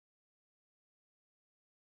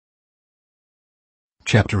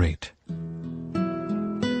Chapter 8.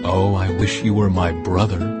 Oh, I wish you were my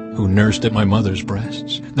brother, who nursed at my mother's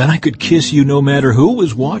breasts. Then I could kiss you no matter who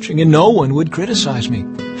was watching, and no one would criticize me.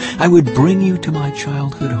 I would bring you to my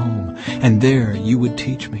childhood home, and there you would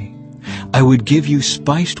teach me. I would give you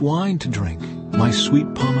spiced wine to drink, my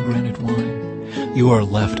sweet pomegranate wine. Your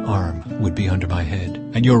left arm would be under my head,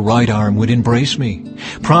 and your right arm would embrace me.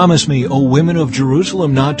 Promise me, O women of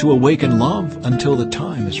Jerusalem, not to awaken love until the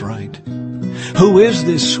time is right. Who is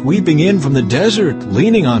this sweeping in from the desert,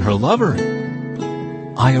 leaning on her lover?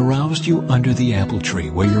 I aroused you under the apple tree,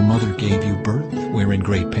 where your mother gave you birth, where in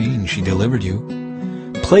great pain she delivered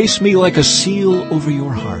you. Place me like a seal over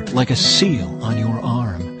your heart, like a seal on your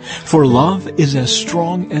arm. For love is as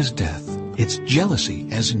strong as death, its jealousy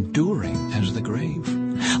as enduring as the grave.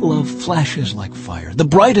 Love flashes like fire, the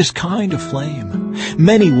brightest kind of flame.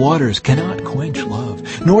 Many waters cannot quench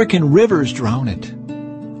love, nor can rivers drown it.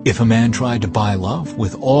 If a man tried to buy love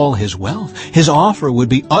with all his wealth, his offer would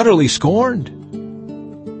be utterly scorned.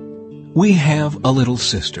 We have a little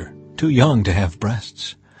sister, too young to have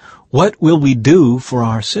breasts. What will we do for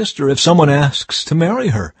our sister if someone asks to marry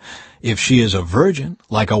her? If she is a virgin,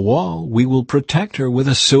 like a wall, we will protect her with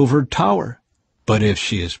a silver tower. But if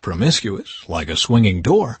she is promiscuous, like a swinging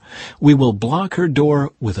door, we will block her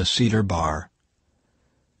door with a cedar bar.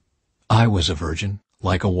 I was a virgin,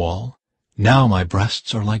 like a wall. Now my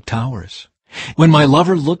breasts are like towers. When my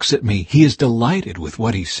lover looks at me, he is delighted with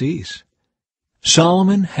what he sees.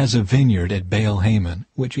 Solomon has a vineyard at Baal-Hamon,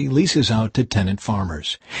 which he leases out to tenant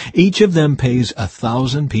farmers. Each of them pays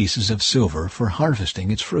 1,000 pieces of silver for harvesting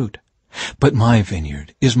its fruit. But my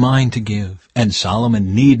vineyard is mine to give, and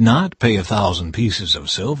Solomon need not pay 1,000 pieces of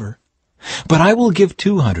silver. But I will give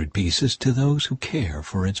 200 pieces to those who care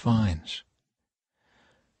for its vines.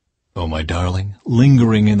 Oh, my darling,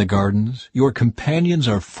 lingering in the gardens, your companions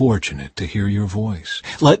are fortunate to hear your voice.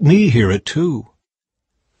 Let me hear it too.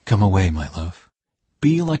 Come away, my love.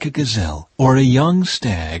 Be like a gazelle or a young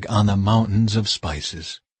stag on the mountains of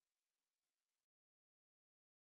spices.